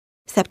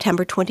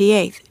September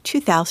 28,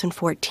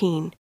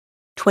 2014,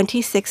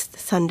 26th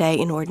Sunday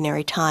in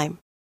Ordinary Time.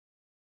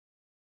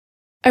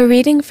 A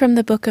reading from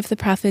the book of the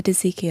prophet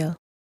Ezekiel.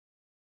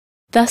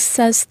 Thus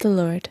says the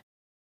Lord,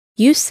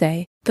 You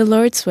say, the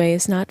Lord's way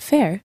is not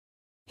fair.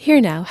 Hear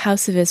now,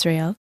 house of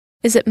Israel,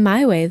 is it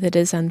my way that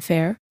is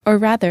unfair, or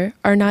rather,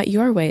 are not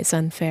your ways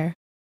unfair?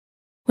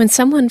 When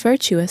someone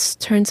virtuous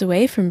turns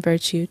away from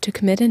virtue to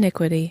commit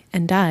iniquity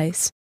and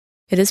dies,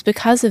 it is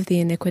because of the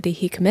iniquity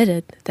he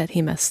committed that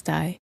he must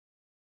die.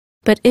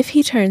 But if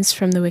he turns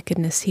from the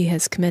wickedness he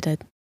has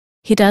committed,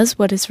 he does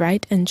what is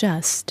right and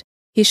just,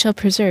 he shall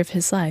preserve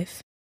his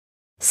life.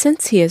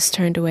 Since he has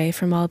turned away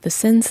from all the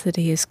sins that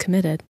he has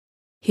committed,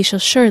 he shall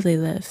surely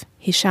live,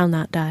 he shall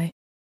not die.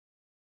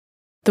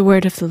 The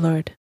word of the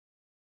Lord.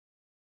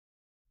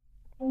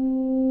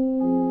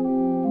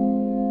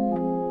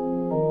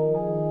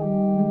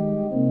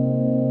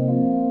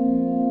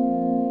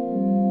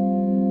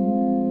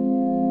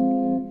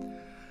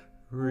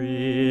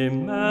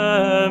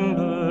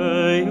 Remember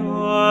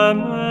your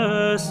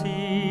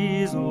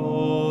mercies,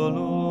 O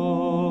Lord.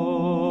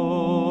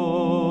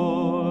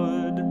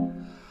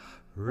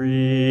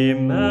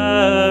 Remember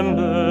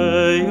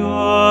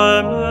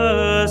your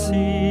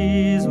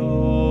mercies, O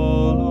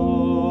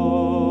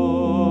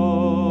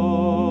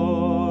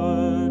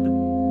Lord.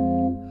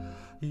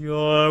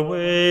 Your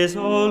ways,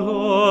 O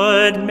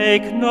Lord,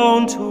 make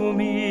known to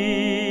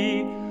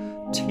me.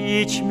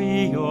 Teach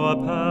me your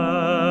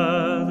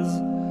paths.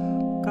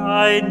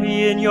 Guide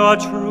me in your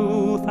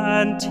truth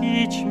and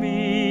teach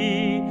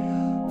me,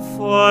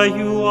 for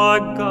you are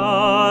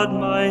God,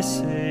 my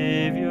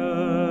Savior.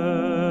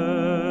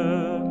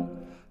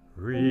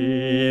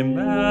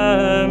 Remember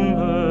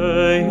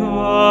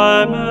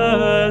your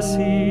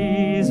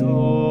mercies, O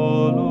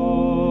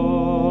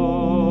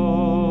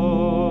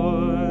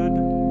Lord.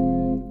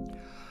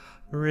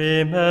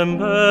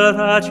 Remember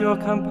that your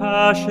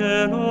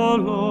compassion, O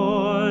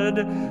Lord,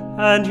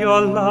 and your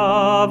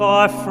love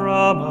are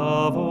from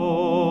of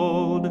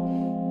old.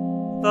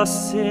 The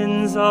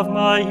sins of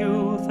my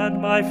youth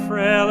and my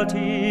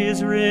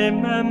frailties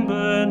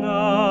remember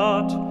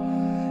not.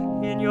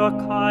 In your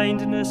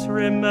kindness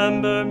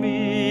remember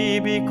me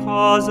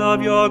because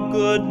of your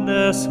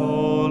goodness,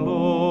 O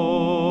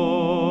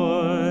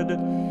Lord.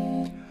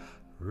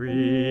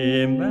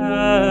 Remember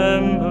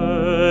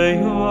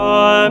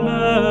your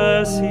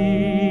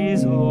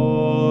mercies, O Lord.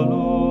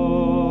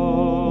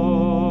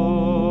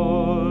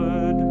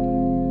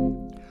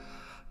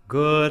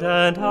 Good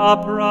and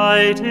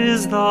upright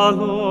is the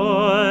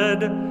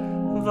Lord,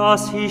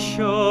 thus he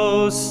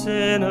shows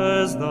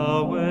sinners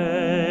the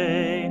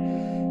way.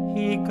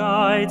 He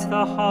guides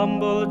the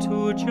humble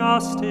to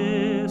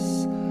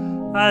justice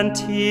and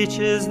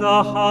teaches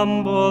the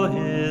humble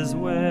his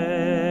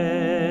way.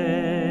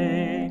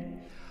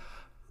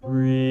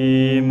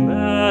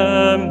 Remember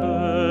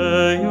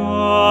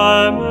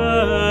your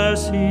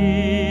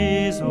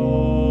mercies, O Lord.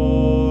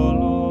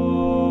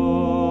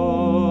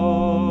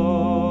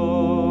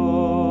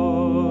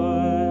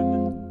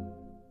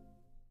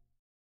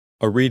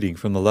 A reading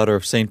from the letter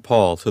of St.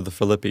 Paul to the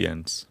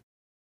Philippians.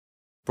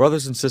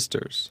 Brothers and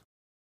sisters,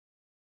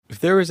 if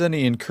there is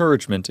any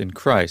encouragement in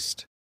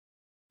Christ,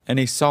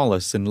 any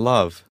solace in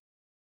love,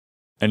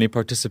 any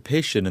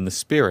participation in the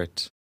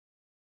Spirit,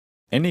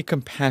 any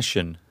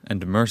compassion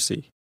and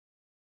mercy,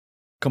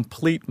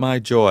 complete my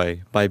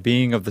joy by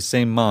being of the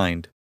same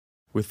mind,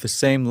 with the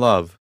same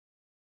love,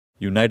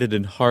 united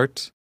in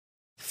heart,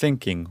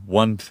 thinking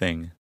one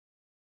thing.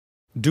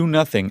 Do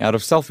nothing out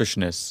of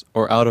selfishness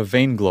or out of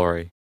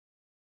vainglory.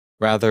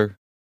 Rather,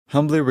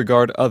 humbly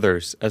regard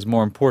others as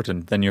more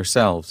important than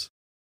yourselves,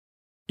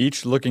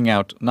 each looking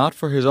out not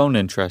for his own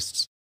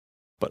interests,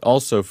 but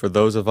also for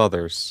those of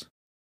others.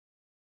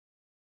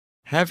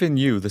 Have in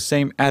you the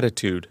same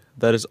attitude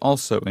that is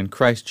also in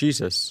Christ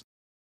Jesus,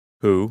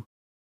 who,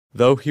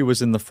 though he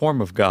was in the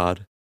form of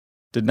God,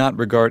 did not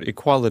regard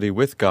equality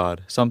with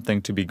God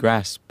something to be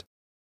grasped.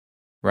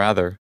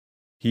 Rather,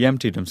 he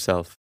emptied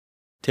himself,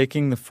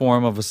 taking the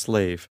form of a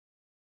slave,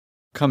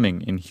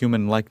 coming in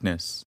human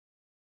likeness,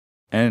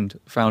 and,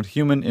 found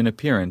human in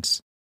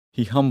appearance,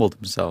 he humbled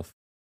himself,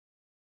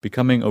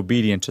 becoming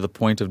obedient to the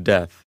point of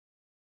death,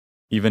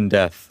 even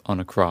death on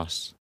a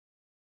cross.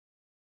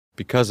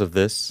 Because of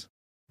this,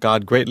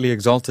 God greatly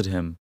exalted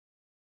him,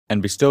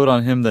 and bestowed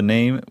on him the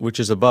name which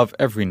is above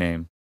every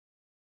name,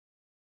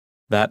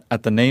 that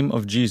at the name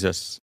of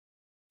Jesus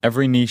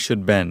every knee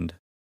should bend,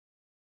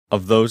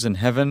 of those in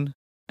heaven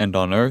and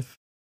on earth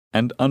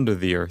and under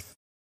the earth,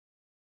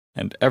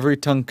 and every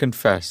tongue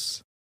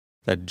confess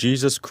that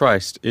Jesus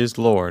Christ is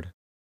Lord,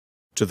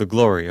 to the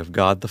glory of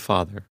God the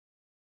Father.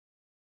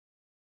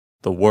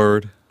 The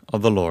Word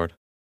of the Lord.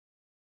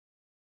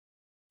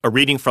 A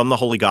reading from the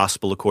Holy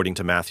Gospel according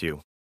to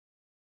Matthew.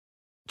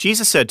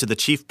 Jesus said to the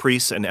chief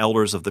priests and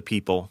elders of the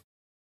people,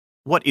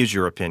 "What is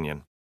your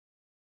opinion?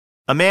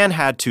 A man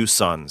had 2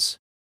 sons.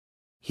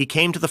 He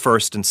came to the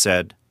first and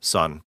said,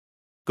 'Son,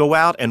 go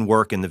out and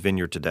work in the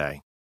vineyard today.'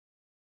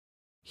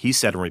 He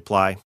said in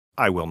reply,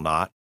 'I will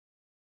not.'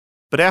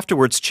 But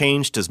afterwards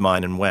changed his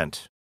mind and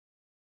went.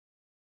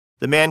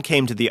 The man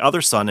came to the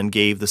other son and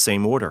gave the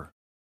same order.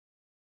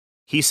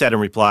 He said in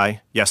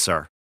reply, "Yes,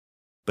 sir,"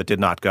 but did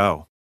not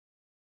go.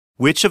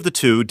 Which of the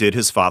two did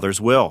his father's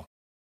will?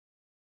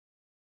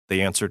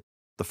 They answered,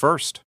 "The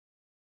first."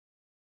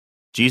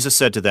 Jesus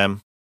said to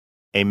them,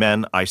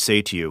 "Amen, I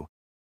say to you,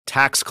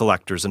 tax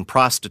collectors and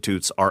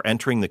prostitutes are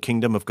entering the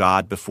kingdom of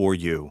God before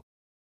you.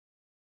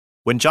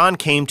 When John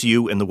came to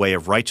you in the way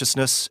of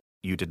righteousness,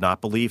 you did not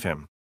believe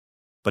him,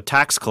 but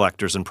tax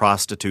collectors and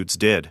prostitutes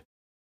did.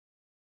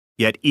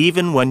 Yet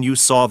even when you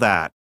saw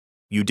that,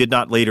 you did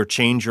not later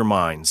change your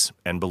minds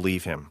and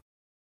believe him."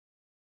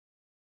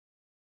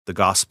 The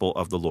Gospel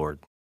of the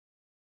Lord.